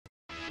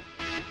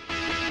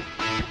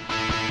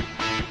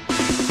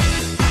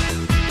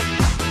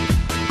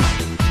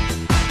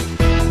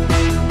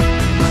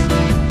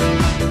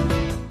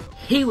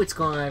Hey, what's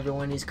going on,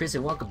 everyone? It's Chris,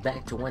 and welcome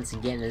back to once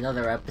again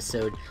another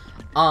episode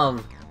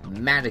of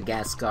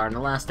Madagascar. In the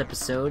last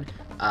episode,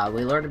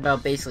 we learned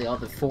about basically all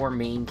the five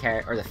main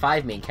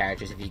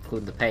characters, if you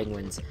include the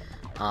penguins.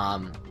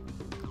 And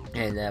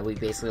we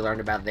basically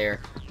learned about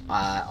their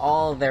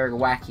all their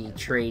wacky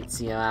traits.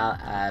 You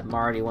know,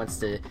 Marty wants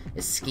to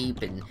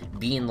escape and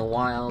be in the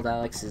wild.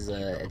 Alex is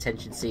a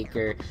attention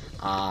seeker.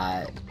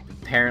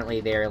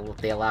 Apparently,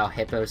 they allow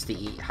hippos to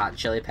eat hot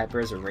chili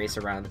peppers or race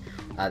around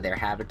their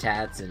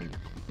habitats and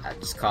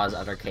just cause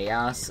utter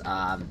chaos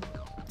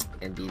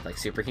and be like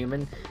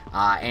superhuman.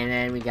 And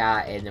then we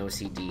got an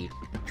OCD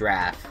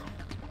giraffe,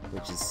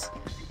 which is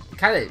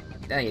kind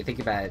of, now you think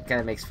about it, kind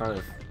of makes fun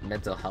of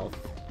mental health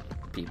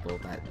people.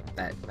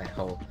 That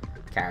whole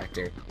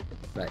character,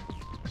 but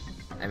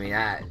I mean,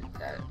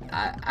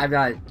 I'm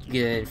not gonna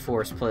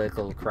enforce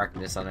political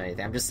correctness on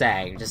anything. I'm just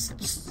saying,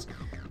 just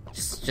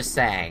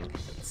saying.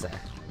 It's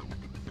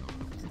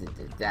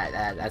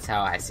that's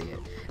how I see it.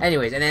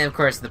 Anyways, and then of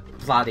course the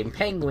plotting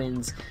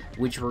penguins,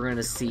 which we're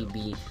gonna see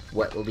be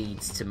what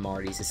leads to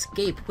Marty's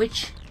escape,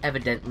 which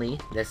evidently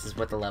this is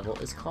what the level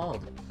is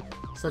called.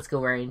 So let's go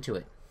right into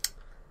it.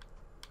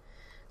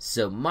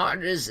 So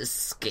Marty's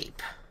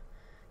escape,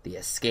 the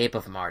escape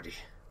of Marty.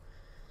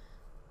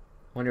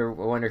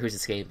 Wonder who's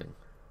escaping,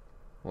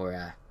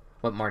 or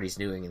what Marty's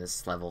doing in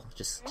this level.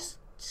 Just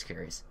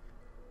curious.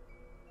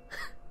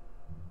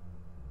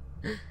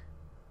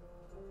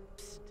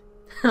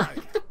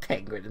 The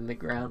penguin in the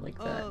ground like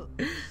that.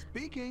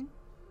 Speaking.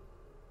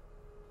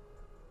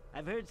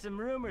 I've heard some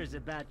rumors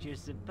about your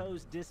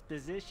supposed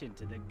disposition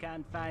to the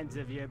confines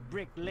of your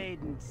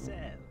brick-laden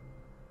cell.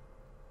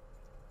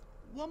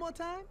 One more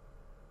time?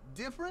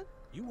 Different?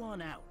 You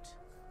want out?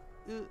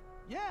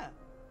 Yeah,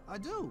 I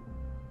do.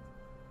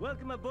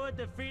 Welcome aboard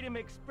the Freedom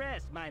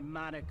Express, my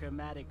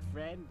monochromatic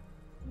friend.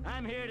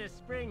 I'm here to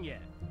spring you.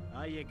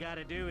 All you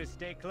gotta do is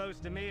stay close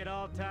to me at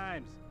all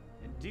times,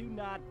 and do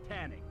not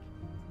panic.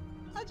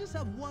 I just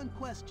have one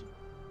question.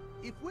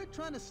 If we're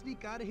trying to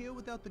sneak out of here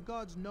without the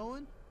guards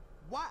knowing,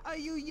 why are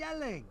you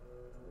yelling?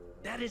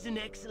 That is an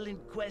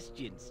excellent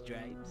question,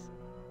 Stripes.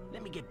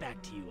 Let me get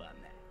back to you on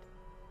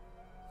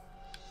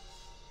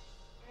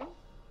that.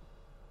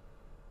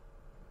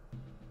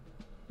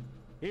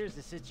 Here's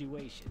the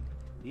situation.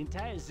 The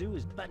entire zoo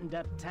is buttoned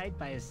up tight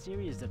by a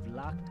series of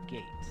locked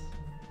gates.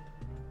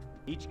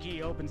 Each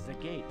key opens the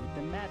gate with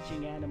the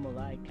matching animal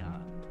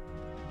icon.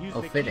 Use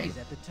the keys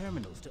at the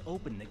terminals to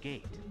open the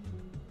gate.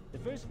 The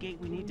first gate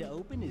we need to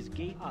open is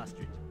Gate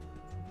Ostrich.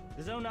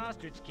 The Zone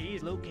Ostrich key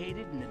is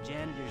located in the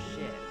janitor's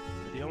shed.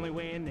 The only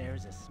way in there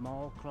is a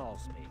small crawl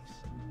space.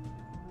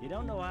 You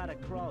don't know how to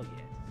crawl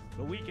yet,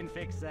 but we can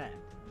fix that.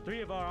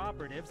 3 of our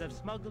operatives have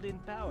smuggled in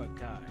power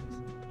cards.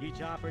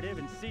 Each operative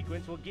in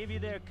sequence will give you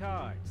their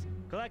cards.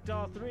 Collect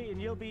all 3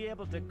 and you'll be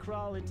able to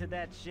crawl into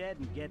that shed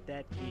and get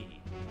that key.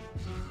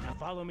 Now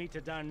follow me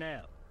to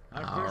Darnell.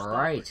 All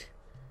right.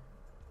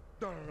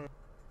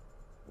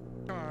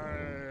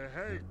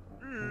 Hey,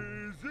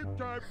 is it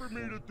time for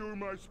me to do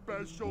my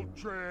special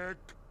trick?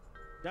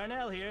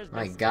 Darnell here has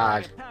my been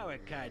God, a power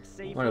card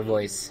what a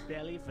voice!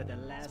 Belly for the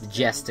last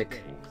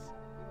Majestic.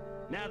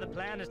 Now the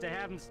plan is to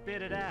have him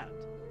spit it out.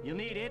 You'll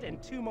need it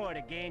and 2 more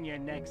to gain your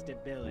next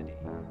ability.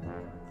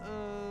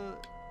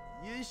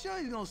 You sure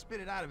he's gonna spit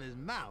it out of his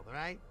mouth,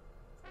 right?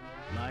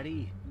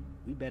 Marty,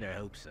 we better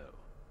hope so.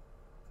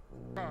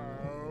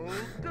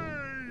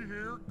 Okay,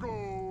 here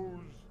goes.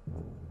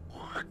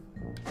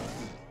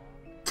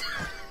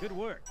 Good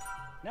work.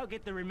 Now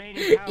get the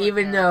remaining power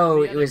Even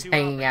though it was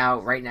hanging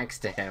out right next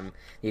to him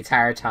the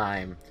entire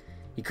time,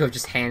 he could have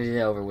just handed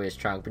it over with his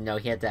trunk, but no,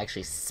 he had to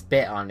actually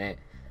spit on it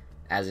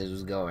as it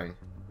was going.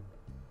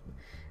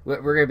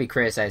 We're gonna be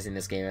criticizing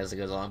this game as it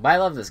goes along, but I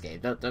love this game.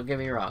 Don't get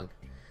me wrong.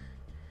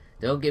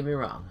 Don't get me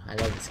wrong. I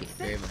love this game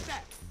very much.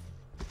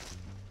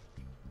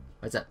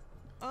 What's up?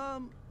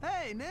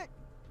 Hey, Nick.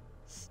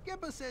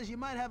 Skipper says you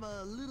might have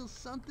a little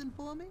something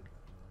for me.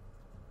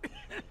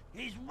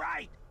 He's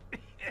right.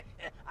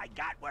 I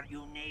got what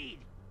you need.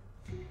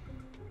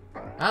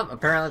 Oh,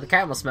 apparently the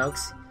camel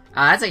smokes.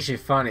 That's actually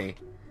funny.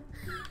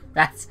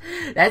 That's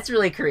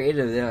really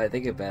creative now I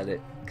think about it,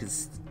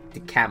 because the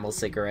camel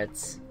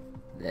cigarettes.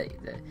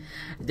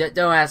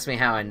 Don't ask me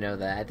how I know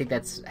that. I think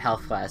that's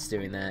Health Class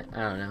doing that. I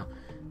don't know.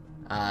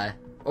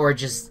 Or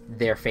just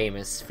they're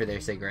famous for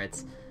their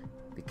cigarettes.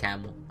 The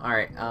camel.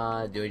 Alright,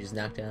 do we just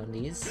knock down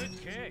these?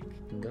 Good kick.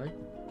 Good.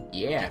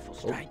 Yeah. Careful,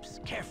 Stripes.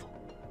 Careful.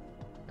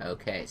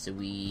 Okay, so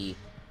we...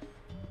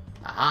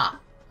 Aha!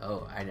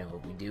 Oh, I know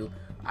what we do.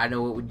 I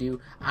know what we do.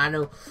 I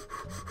know...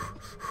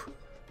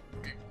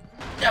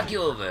 Knock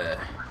you over!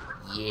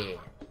 Yeah.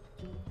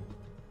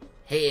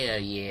 Hell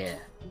yeah.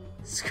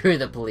 Screw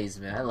the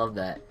policeman. I love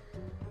that.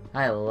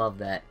 I love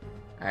that.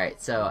 Alright,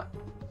 so...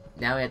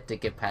 Now we have to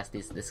get past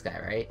this guy,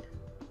 right?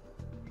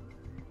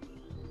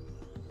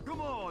 Come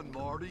on,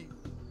 Marty.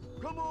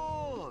 Come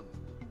on.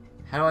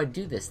 How do I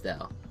do this,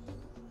 though?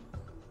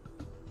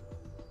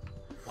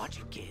 Watch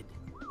it, kid.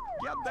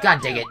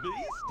 God dang it!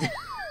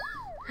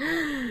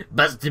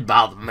 Busted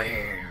by the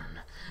man.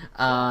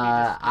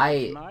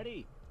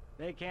 Marty,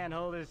 They can't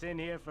hold us in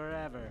here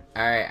forever.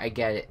 Alright, I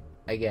get it.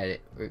 I get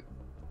it.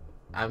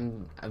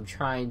 I'm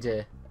trying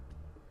to...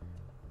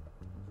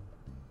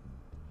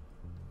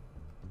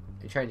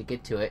 I'm trying to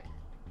get to it.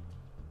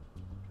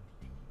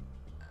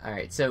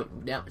 Alright, so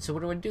now, so what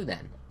do I do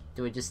then?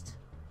 Do I just...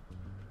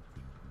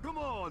 Come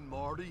on,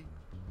 Marty.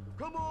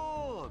 Come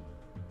on.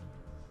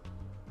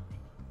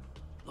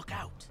 Look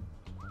out.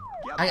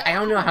 I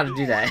don't know how to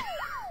do that.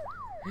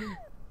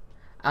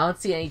 I don't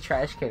see any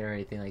trash can or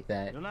anything like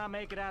that. You'll not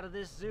make it out of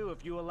this zoo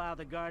if you allow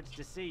the guards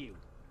to see you.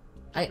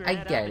 I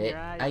get it.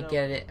 I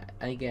get it.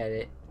 I get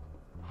it.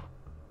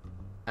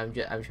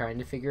 I'm trying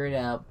to figure it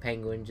out.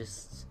 Penguin,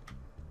 just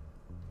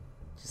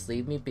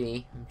leave me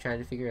be. I'm trying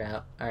to figure it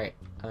out. All right.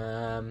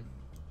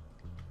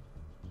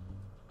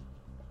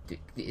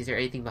 Is there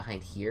anything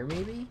behind here?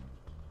 Maybe.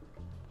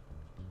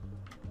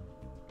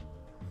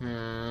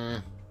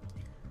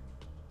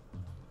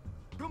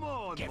 Come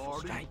on, Careful,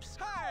 Marty. Stripes.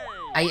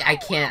 I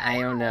can't. I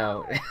don't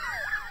know.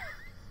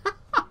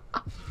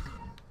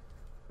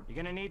 You're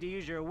gonna need to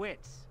use your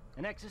wits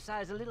and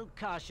exercise a little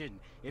caution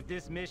if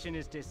this mission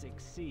is to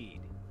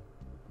succeed.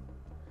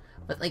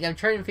 But like, I'm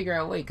trying to figure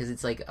out a way because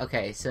it's like,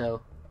 okay,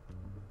 so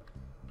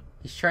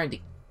he's trying to.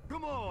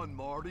 Come on,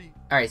 Marty.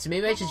 All right, so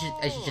maybe I should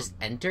just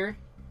enter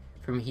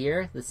from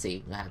here. Let's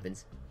see what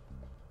happens.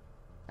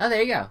 Oh,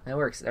 there you go. That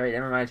works. All right,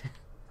 never mind.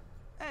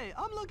 Hey,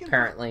 I'm looking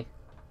Apparently.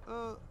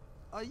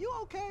 Are you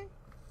okay?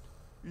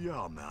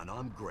 Yeah, man,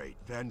 I'm great.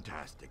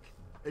 Fantastic.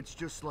 It's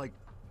just like,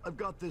 I've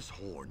got this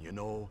horn, you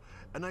know,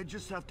 and I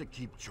just have to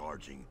keep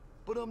charging.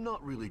 But I'm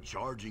not really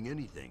charging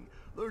anything.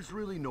 There's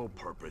really no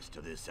purpose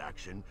to this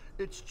action.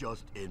 It's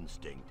just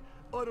instinct.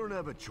 I don't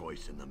have a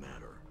choice in the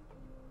matter.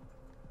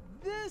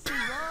 This is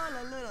all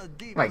a little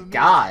deep. My for me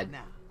God. right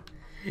now.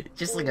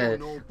 Just like Oh, a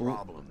no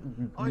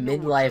problem. I know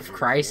midlife what you're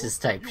crisis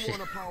for. type You shit.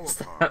 want a power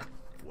stuff. car?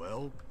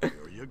 Well,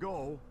 here you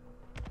go.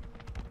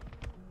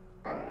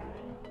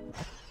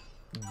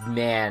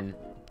 Man,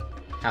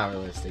 how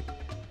realistic.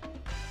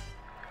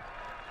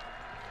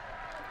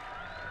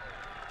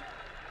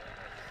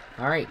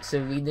 Alright,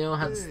 so we know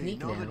how to sneak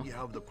now now. that you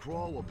have the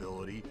crawl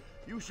ability,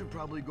 you should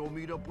probably go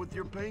meet up with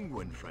your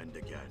penguin friend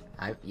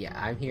again. Yeah,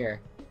 I'm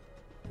here.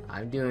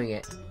 I'm doing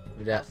it.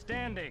 What up?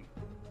 Outstanding.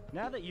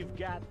 Now that you've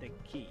got the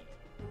key,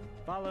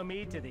 follow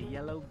me to the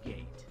yellow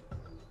gate.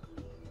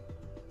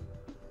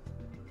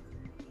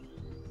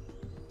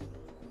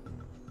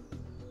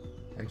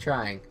 I'm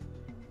trying.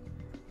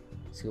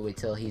 Just gonna wait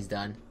till he's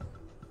done.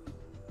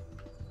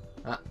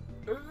 I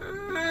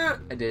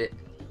did it.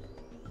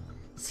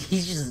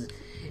 He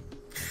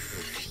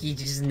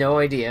just has no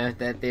idea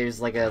that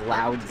there's like a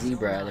loud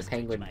zebra and a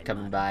penguin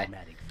coming by.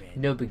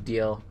 No big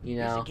deal, you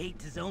There's know. a gate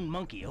to Zone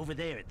Monkey over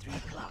there at 3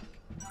 o'clock.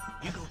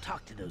 You go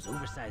talk to those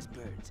oversized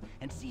birds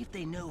and see if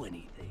they know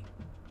anything.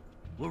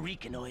 We'll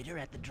reconnoiter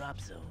at the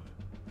drop zone.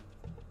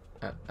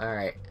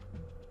 Alright.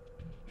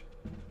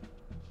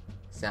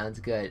 Sounds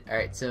good.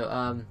 Alright, so,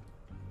 I'm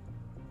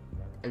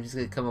just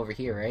gonna come over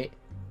here, right?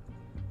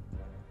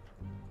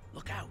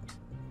 Look out.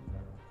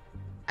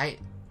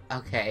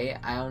 Okay,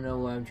 I don't know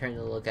what I'm trying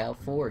to look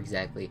out for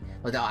exactly.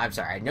 Well, no, I'm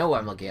sorry, I know what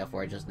I'm looking out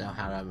for, I just know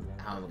how I'm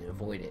gonna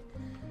avoid it.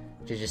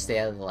 To just stay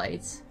out of the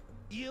lights?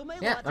 You may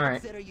Yeah, want to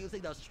alright. consider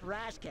using those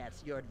trash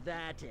cans to your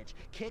advantage.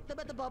 Kick them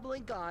at the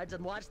bubbling guards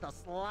and watch the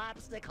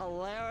slapstick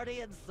hilarity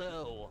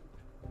ensue.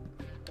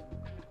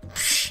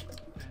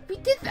 We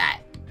did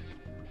that!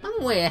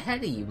 I'm way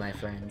ahead of you, my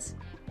friends.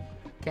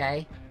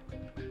 Okay?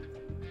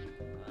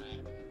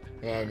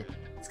 And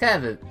it's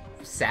kind of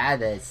sad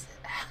that it's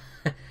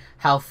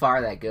how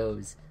far that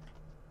goes.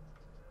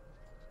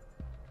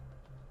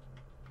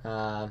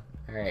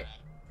 Alright.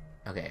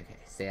 Okay,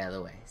 stay out of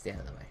the way. Stay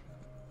out of the way.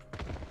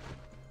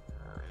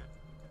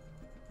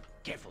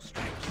 Careful,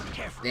 Stripes.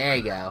 Careful. There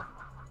you go.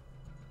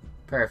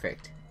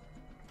 Perfect.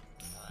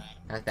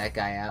 Knock that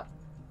guy out.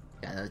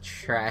 Got a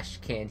trash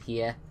can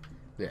here.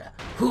 Yeah.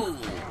 Whoo!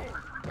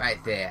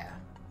 Right there.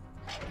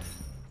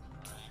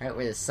 Right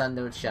where the sun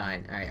don't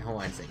shine. Alright,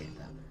 hold on a second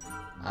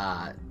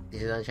though.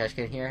 There's another trash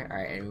can here.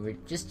 Alright, and we're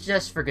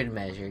just for good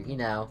measure, you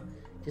know.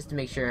 Just to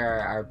make sure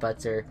our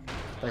butts are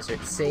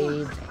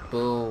saved.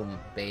 Boom,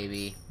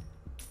 baby.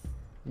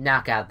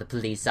 Knock out the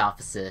police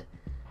officer.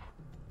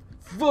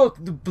 Fuck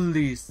the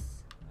police.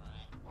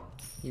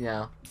 You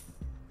know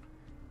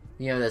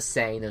the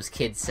saying those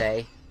kids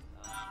say.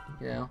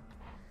 You know.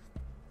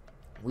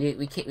 We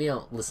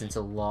don't listen to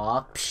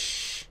law.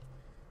 Psh.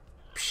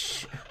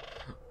 Psh.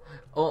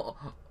 Oh,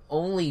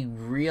 only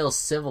real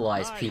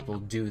civilized people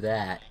do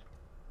that.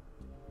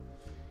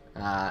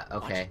 Okay.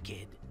 Watch it,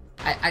 kid.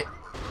 I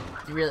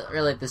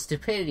really the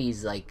stupidity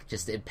is like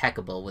just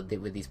impeccable with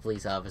these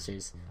police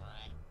officers.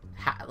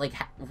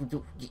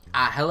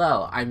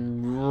 Hello,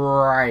 I'm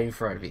right in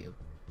front of you.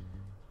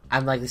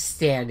 I'm like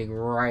standing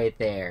right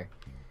there.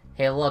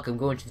 Hey, look, I'm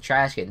going to the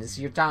trash can. This is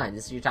your time.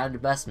 This is your time to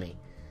bust me.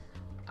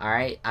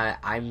 Alright,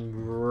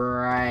 I'm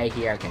right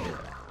here. Okay,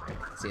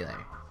 see you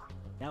later.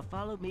 Now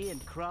follow me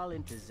and crawl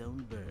into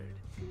Zone Bird.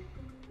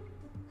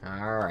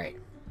 Alright.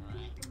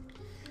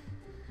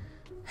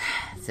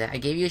 I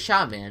gave you a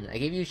shot, man. I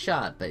gave you a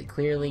shot, but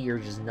clearly you're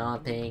just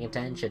not paying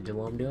attention to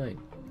what I'm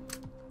doing.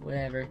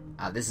 Whatever.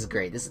 Ah, this is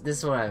great. This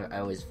is what I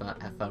always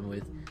have fun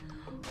with.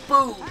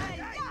 Boom!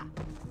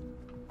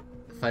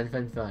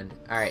 Fun.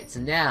 Alright, so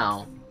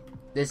now,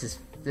 this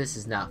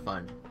is not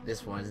fun.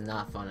 This one is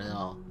not fun at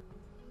all.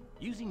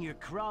 Using your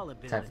crawl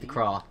ability, Time for the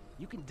crawl.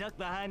 you can duck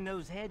behind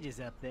those hedges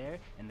up there,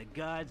 and the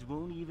guards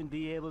won't even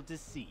be able to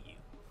see you.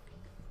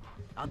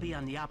 I'll be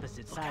on the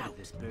opposite side of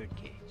this bird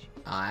cage.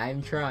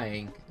 I'm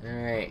trying.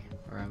 Alright.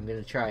 Or I'm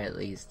gonna try at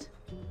least.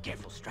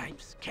 Careful,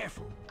 Stripes.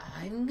 Careful.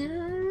 I'm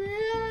gonna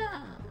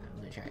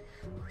try.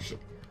 Oh shit.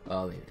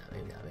 Oh, maybe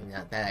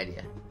not. Bad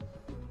idea.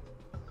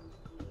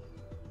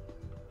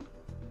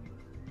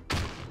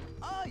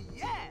 Oh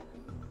yeah!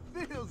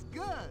 Feels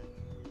good!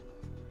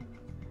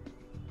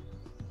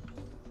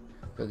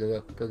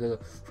 Go.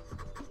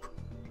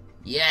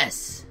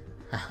 Yes!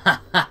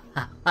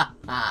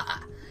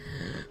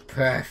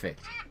 Perfect.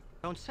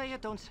 Don't say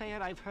it,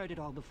 I've heard it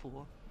all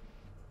before.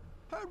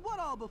 Heard what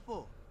all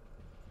before?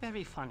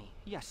 Very funny.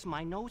 Yes,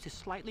 my nose is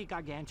slightly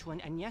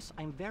gargantuan, and yes,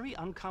 I'm very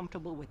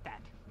uncomfortable with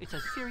that. It's a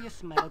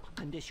serious medical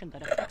condition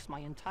that affects my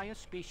entire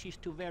species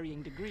to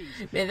varying degrees.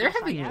 Man, they're Yes, I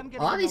having am a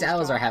getting lot of these nose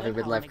owls are job, having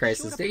and midlife I'll make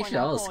crisis. sure to They point should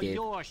out all all escape.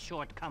 your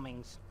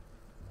shortcomings.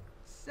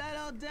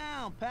 Settle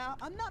down, pal.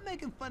 I'm not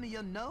making fun of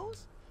your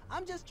nose.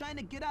 I'm just trying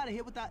to get out of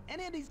here without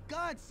any of these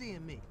guards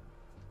seeing me.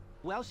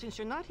 Well, since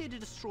you're not here to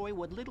destroy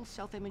what little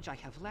self-image I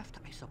have left,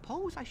 I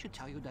suppose I should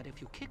tell you that if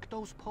you kick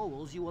those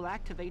poles, you will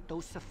activate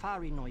those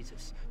safari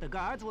noises. The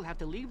guards will have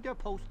to leave their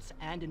posts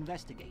and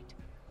investigate.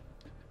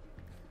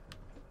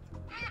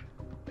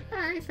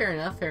 Alright, fair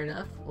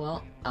enough.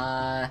 Well,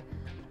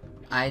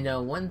 I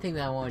know one thing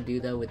that I want to do,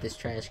 though, with this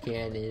trash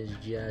can is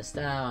just,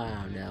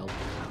 I don't know.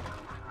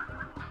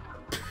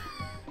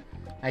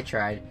 I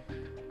tried.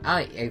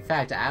 In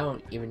fact, I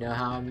don't even know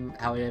how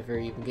I'd ever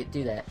even get to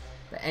do that.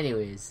 But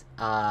anyways,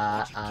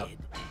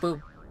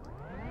 boom.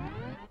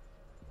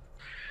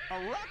 A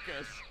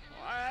ruckus?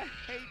 I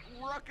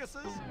hate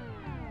ruckuses.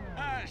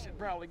 I should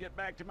probably get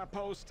back to my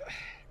post.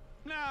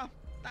 No,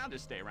 I'll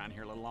just stay around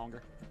here a little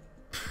longer.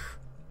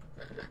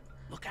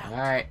 Look out.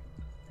 Alright.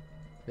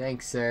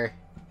 Thanks, sir.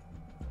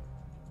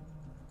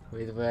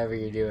 With whatever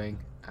you're doing.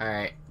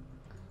 Alright.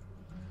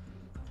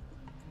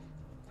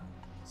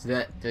 So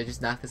do I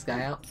just knock this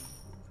guy out?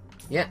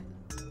 Yep.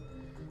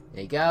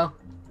 There you go.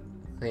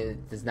 He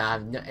does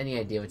not have any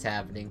idea what's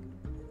happening.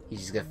 He's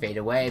just gonna fade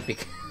away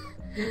because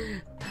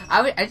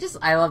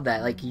I love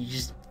that. Like,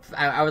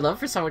 I would love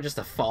for someone just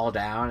to fall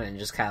down and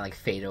just kind of like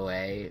fade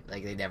away.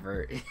 Like they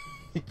never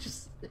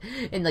just,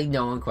 and like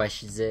no one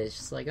questions it. It's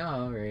just like, oh,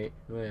 alright,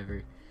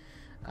 whatever.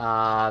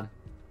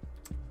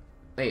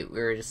 Wait, we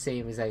were the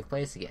same exact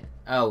place again.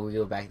 Oh, we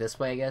go back this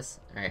way, I guess.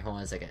 Alright, hold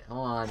on a second.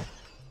 Hold on.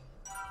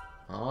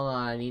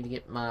 I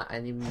need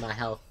my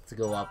health to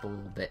go up a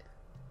little bit.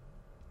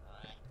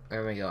 Where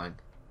am I going?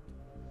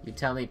 You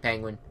tell me,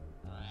 penguin.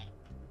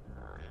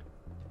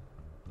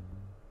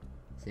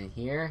 Is it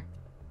here?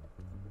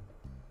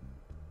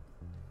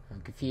 I'm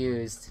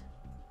confused.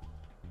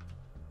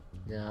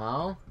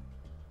 No.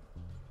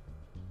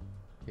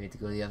 We have to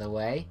go the other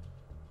way.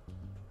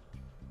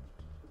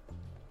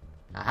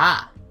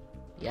 Aha!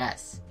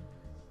 Yes.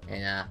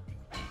 And,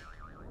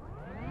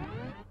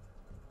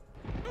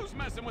 Who's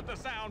messing with the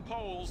sound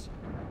poles?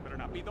 Better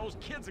not be those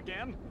kids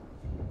again.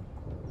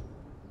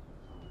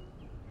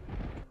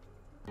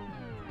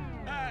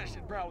 I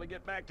should probably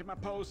get back to my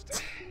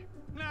post.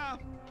 No,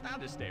 I'll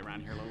just stay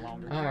around here a little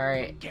longer.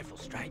 alright. Careful,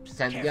 Stripes.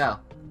 Time to Careful.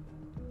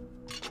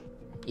 go.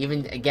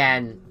 Even,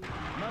 again,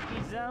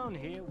 Monkey zone,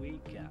 here we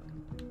come.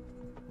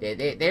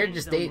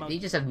 they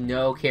just have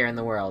no care in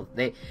the world.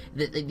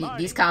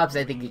 These cops,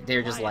 I think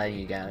they're just letting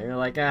you go. They're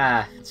like,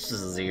 it's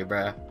just a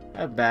zebra.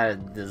 How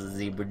bad does a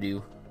zebra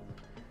do?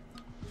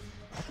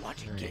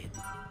 Watch it, kid.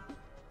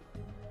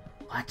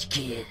 Watch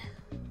kid.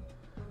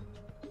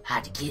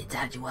 Hide your kids,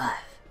 hide your wife.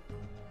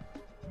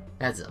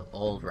 That's an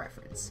old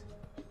reference.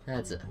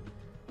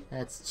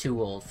 That's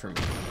too old for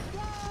me.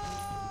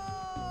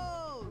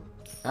 Whoa!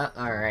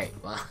 Alright,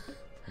 well.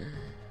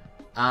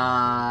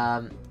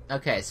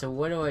 Okay, so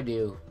what do I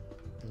do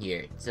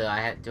here? So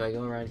do I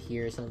go around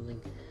here or something?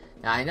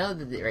 Now I know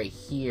that right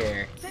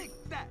here. Take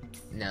that!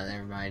 No,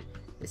 never mind.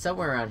 It's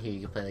somewhere around here you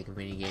can play like a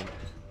mini game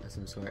of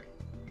some sort.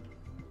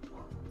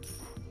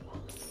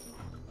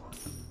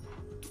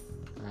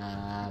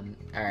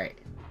 Alright.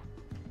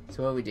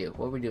 So what do we do?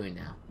 What are we doing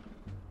now?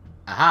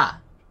 Aha!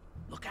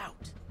 Look out.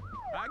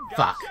 I got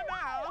Fuck. you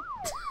now.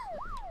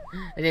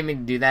 I didn't mean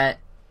to do that.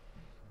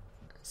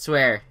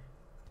 Swear.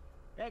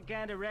 That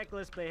kind of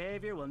reckless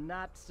behavior will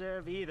not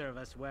serve either of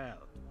us well.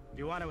 If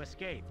you want to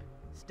escape,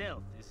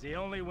 stealth is the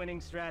only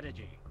winning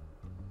strategy.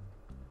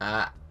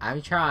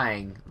 I'm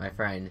trying, my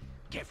friend.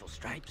 Careful,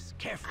 Stripes.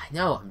 Careful. I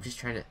know, I'm just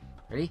trying to...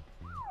 Ready?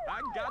 I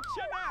got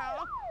you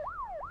now.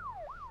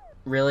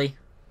 Really?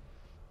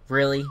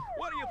 Really?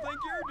 What do you think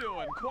you're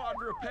doing,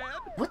 quadruped?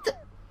 What the...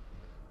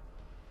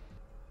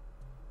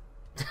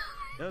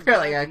 Those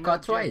Apparently guys I are got no caught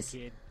joke, twice.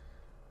 kid.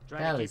 That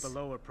Try to was- keep a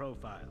lower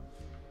profile.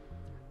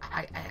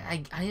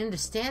 I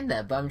understand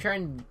that, but I'm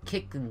trying to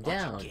kick them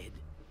down. Watch it, kid.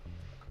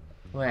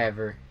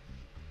 Whatever.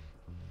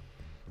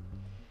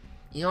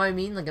 You know what I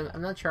mean? Like,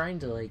 I'm not trying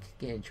to, like,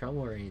 get in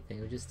trouble or anything.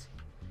 I'm just...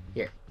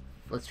 Here.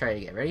 Let's try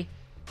it again. Ready?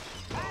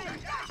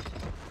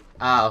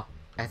 Oh.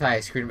 I thought I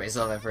screwed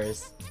myself at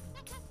first.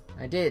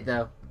 I did,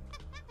 though.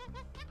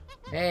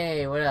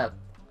 Hey, what up?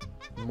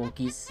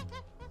 Monkeys.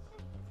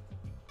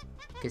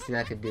 Guess they're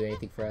not gonna do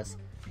anything for us.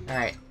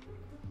 Alright.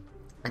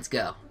 Let's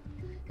go.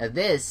 Now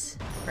this,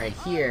 right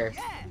here...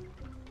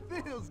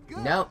 Feels good.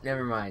 Nope,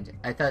 never mind.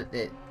 I thought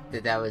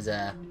that was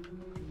a...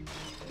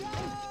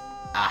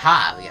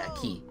 Aha! We got a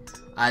key.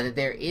 That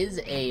there is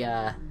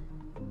a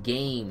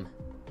game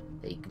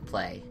that you can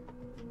play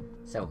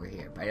somewhere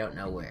here, but I don't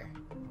know where.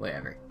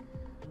 Whatever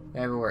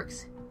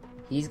works.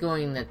 He's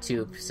going in the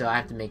tube, so I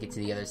have to make it to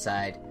the other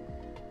side.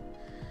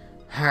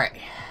 Alright.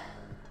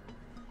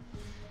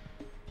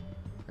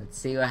 Let's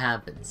see what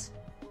happens.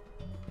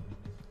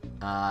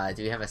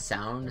 Do we have a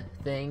sound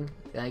thing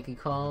that I could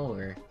call,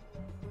 or...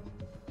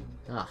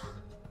 Oh.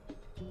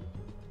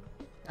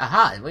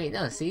 Aha! Wait,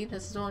 no, see?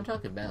 This is what I'm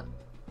talking about.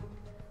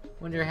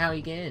 Wonder how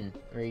you get in.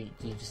 Or you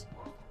just...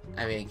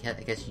 I mean, I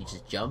guess you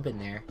just jump in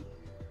there.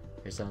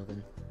 Or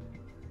something.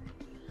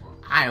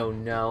 I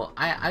don't know.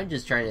 I'm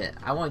just trying to...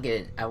 I want to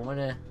get in. I want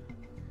to...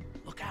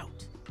 Look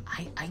out.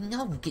 I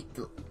know.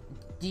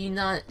 Do you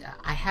not...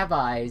 I have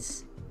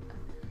eyes.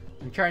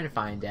 I'm trying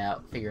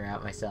to figure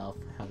out myself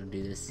how to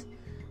do this.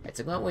 Alright,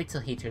 so I'm gonna wait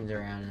till he turns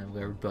around and I'm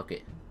gonna book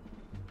it.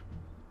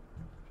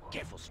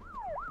 Careful.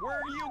 Where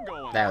are you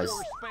going? That was...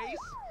 Space?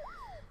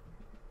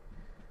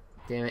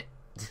 Damn it.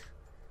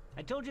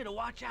 I told you to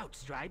watch out,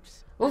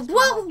 Stripes. Well, Let's be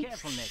whoa! more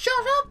careful next Shut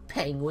time. up,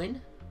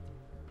 Penguin!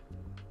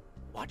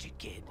 Watch it,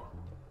 kid.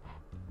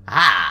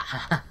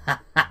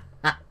 Ah!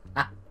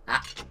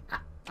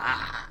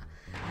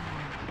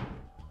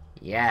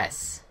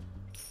 Yes.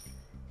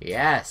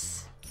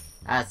 Yes.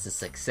 That's the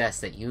success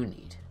that you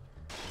need.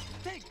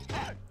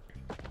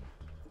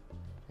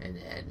 And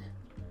then...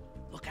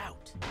 Look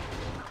out.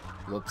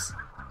 Whoops.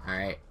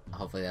 Alright.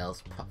 Hopefully that'll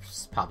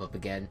pop up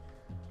again.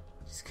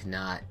 Just could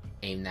not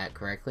aim that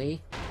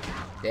correctly.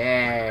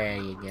 There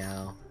you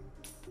go.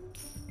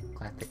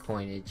 Got the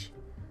coinage.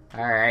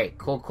 Alright.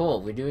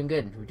 Cool. We're doing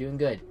good.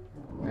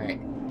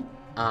 Alright.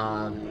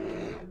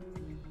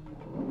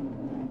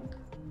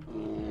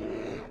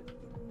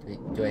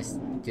 Do I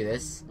do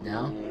this?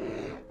 No?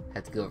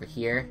 Have to go over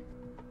here.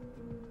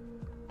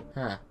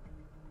 Huh.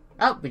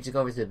 Oh, we just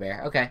go over to the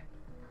bear. Okay.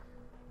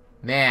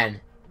 Man,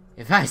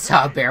 if I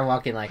saw a bear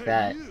walking like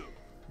that,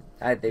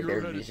 I think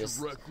there would be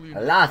just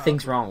a lot of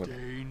things wrong with it.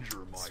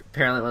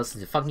 Apparently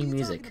listen to fucking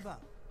music.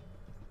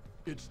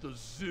 It's the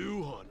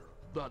zoo hunter,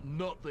 that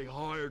nut they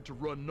hired to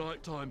run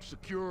nighttime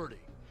security.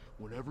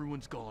 When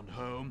everyone's gone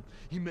home,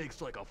 he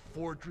makes like a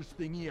fortress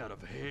thingy out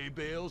of hay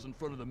bales in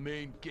front of the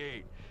main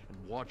gate.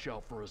 And watch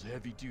out for his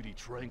heavy-duty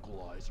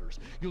tranquilizers.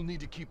 You'll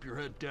need to keep your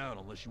head down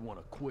unless you want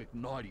a quick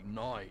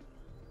nighty-night.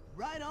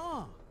 Right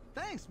on.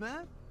 Thanks,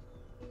 man.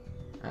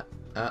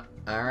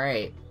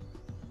 Alright.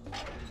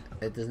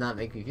 That does not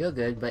make me feel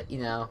good, but, you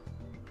know,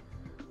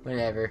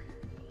 whatever.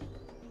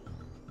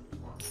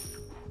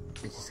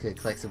 I'm just gonna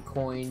collect some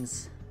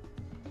coins.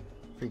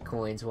 Free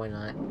coins, why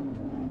not?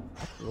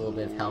 A little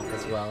bit of health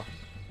as well.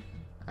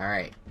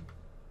 Alright.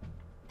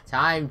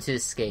 Time to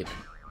escape.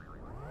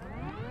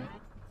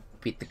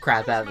 Beat the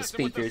crap out of the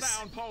speakers.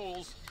 Sound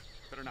poles.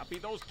 Better not be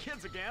those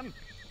kids again.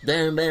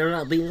 There better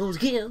not be those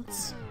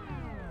kids.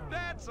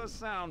 That's a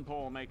sound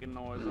pole making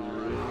noise,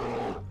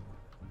 alright.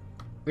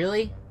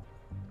 Really?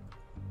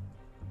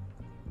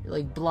 You're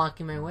like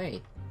blocking my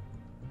way.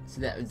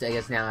 So that, I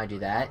guess now I do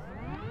that.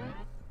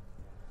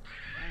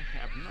 I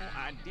have no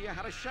idea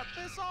how to shut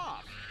this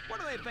off. What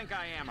do they think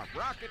I am, a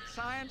rocket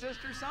scientist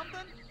or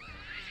something?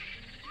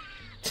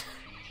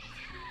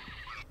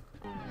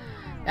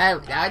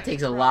 That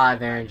takes a lot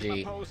of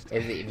energy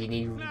if you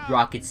need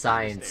rocket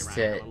science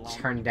to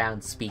turn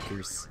down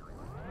speakers.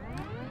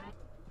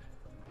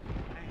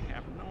 I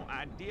have no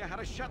idea how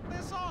to shut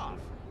this off.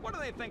 What do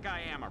they think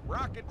I am, a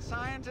rocket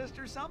scientist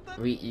or something?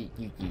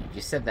 You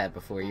said that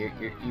before. You're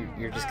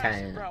just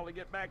kind of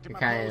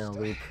in a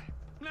loop.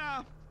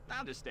 No,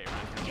 I'll just stay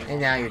around here.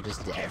 And now you're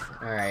just dead.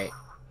 All right.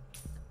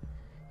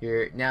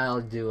 Now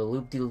I'll do a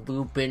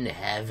loop-de-loop in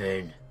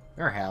heaven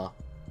or hell.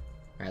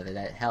 Rather,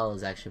 that hell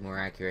is actually more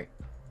accurate.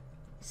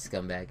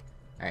 Scumbag.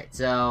 Alright,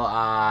 so,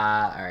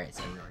 alright,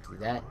 so I'm going to do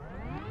that.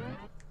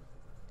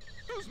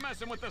 Who's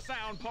messing with the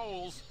sound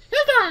poles?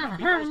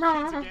 Those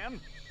kids again?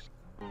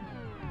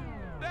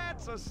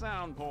 That's a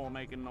sound pole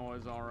making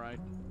noise, alright.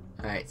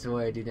 Alright, so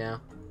what do I do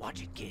now?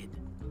 Watch it, kid.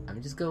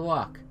 I'm just gonna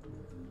walk.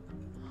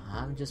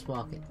 I'm just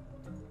walking.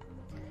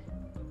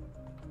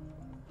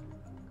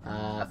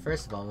 Okay.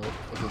 First of all, we'll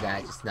do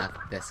that. Just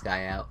knock this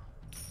guy out.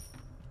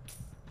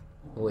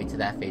 We'll wait till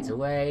that fades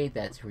away.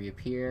 That's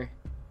reappear.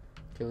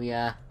 Can we,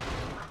 no?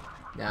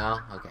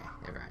 Okay,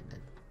 never mind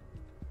then.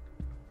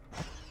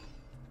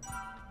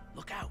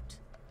 Look out.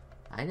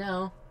 I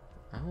know.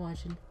 I'm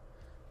watching.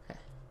 Okay.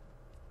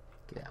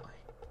 Get that way.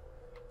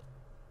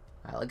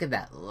 Alright, look at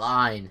that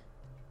line.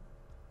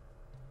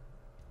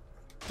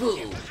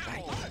 Boom.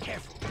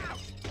 Careful.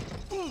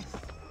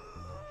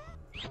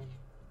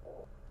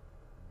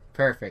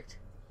 Perfect.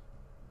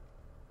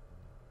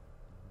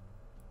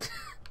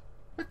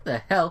 What the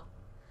hell?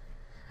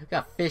 I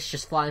got fish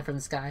just flying from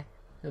the sky.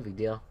 No big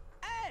deal.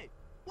 Hey,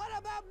 what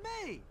about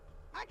me?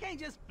 I can't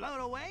just float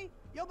away.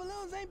 Your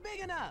balloons ain't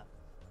big enough.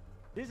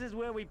 This is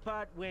where we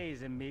part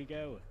ways,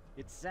 amigo.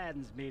 It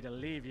saddens me to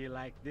leave you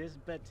like this,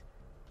 but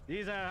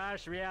these are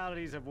harsh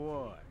realities of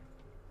war.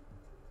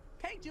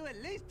 Can't you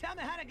at least tell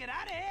me how to get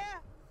out of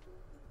here?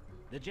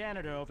 The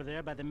janitor over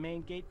there by the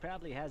main gate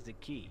probably has the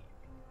key.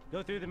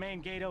 Go through the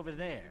main gate over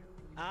there.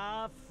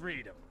 Ah,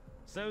 freedom.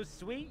 So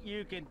sweet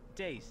you can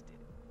taste it.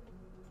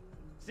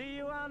 See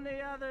you on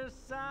the other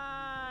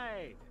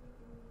side!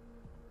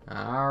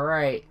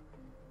 Alright.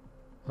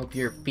 Hope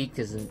your beak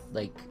doesn't,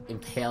 like,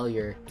 impale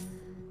your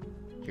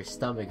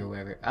stomach or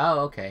whatever.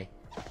 Oh, okay.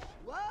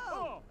 Whoa!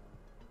 Oh.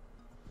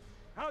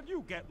 How'd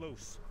you get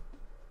loose?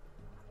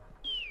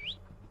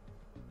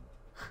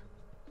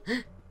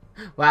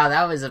 Wow,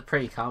 that was a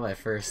pretty calm at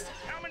first.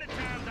 How many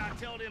times I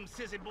tell them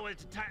sissy boys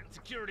to tighten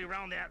security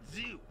around that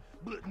zoo?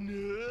 But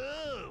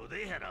no,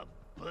 they had a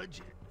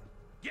budget.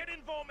 Get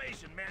in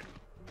formation, men.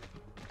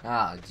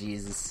 Oh,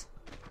 Jesus.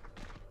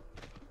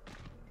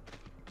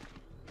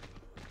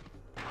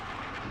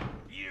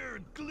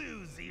 You're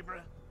glue,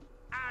 Zebra.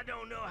 I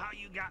don't know how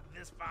you got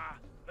this far,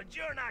 but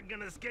you're not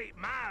gonna escape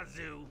my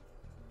zoo.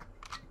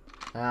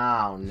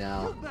 Oh,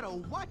 no. You better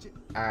watch it.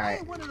 I Alright.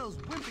 ain't one of those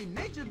wimpy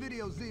nature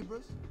video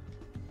zebras.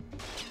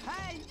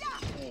 Hey, yeah!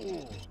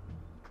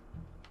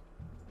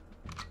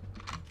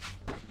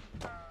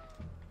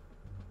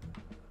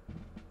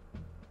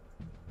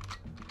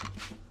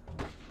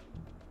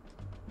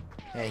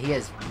 Yeah, he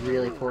has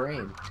really poor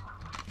aim.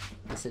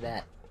 Listen to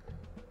that.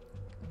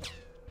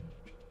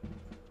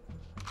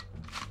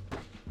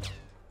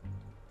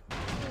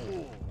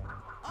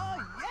 Oh,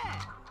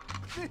 yeah!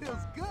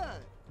 Feels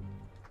good.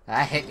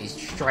 That hit me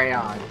straight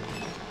on.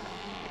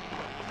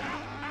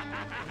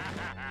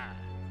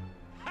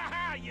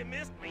 Haha, you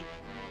missed me.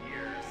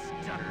 You're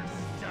stutter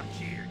stuck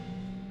here.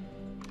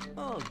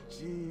 Oh,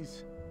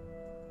 jeez.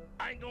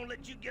 I ain't gonna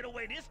let you get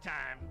away this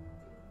time.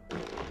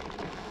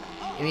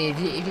 I mean,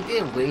 if you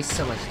didn't waste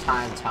so much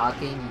time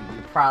talking,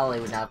 you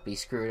probably would not be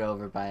screwed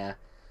over by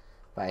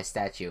a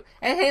statue.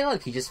 And hey,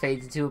 look, he just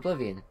fades into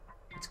oblivion.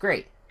 It's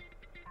great.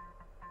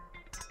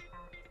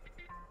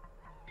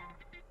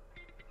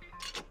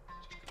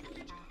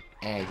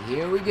 And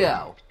here we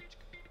go.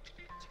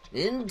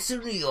 Into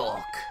New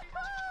York.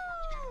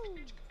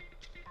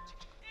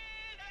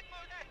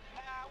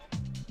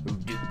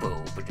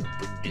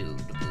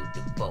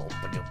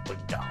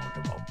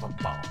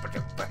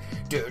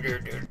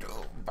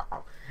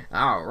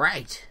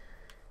 Alright.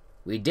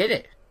 We did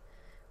it.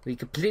 We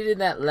completed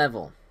that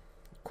level.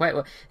 Quite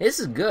well. This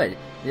is good.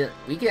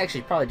 We could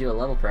actually probably do a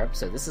level per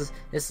episode.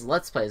 This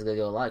Let's Play is going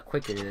to go a lot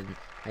quicker than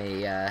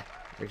I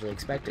originally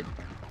expected.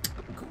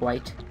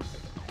 Quite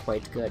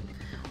good.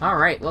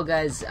 Alright, well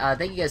guys,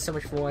 thank you guys so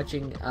much for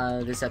watching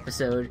this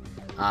episode.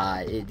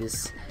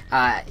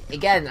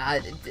 Again,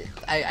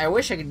 I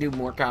wish I could do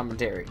more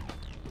commentary.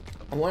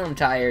 One, I'm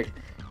tired.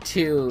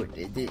 Two,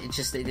 it's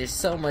just, there's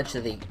so much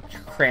that they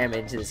cram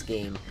into this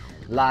game.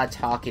 A lot of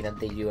talking that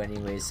they do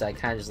anyways, so I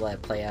kind of just let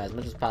it play out as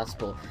much as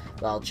possible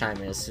while I'll chime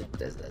in as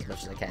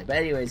much as I can. But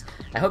anyways,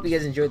 I hope you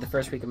guys enjoyed the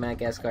first week of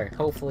Madagascar.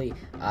 Hopefully,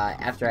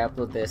 after I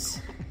upload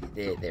this,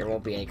 there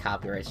won't be any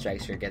copyright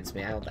strikes against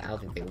me. I don't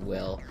think they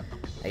will.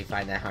 I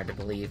find that hard to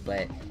believe,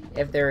 but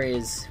if there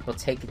is, we'll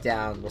take it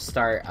down. We'll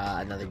start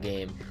another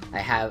game. I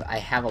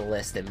have a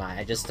list in mind.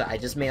 I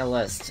just made a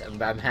list.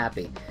 I'm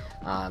happy,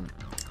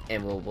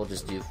 and we'll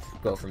just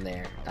go from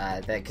there.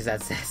 Because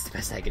that's the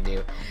best I can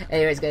do.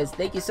 Anyways, guys,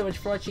 thank you so much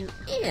for watching,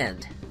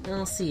 and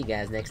I'll see you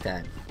guys next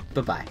time.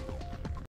 Bye bye.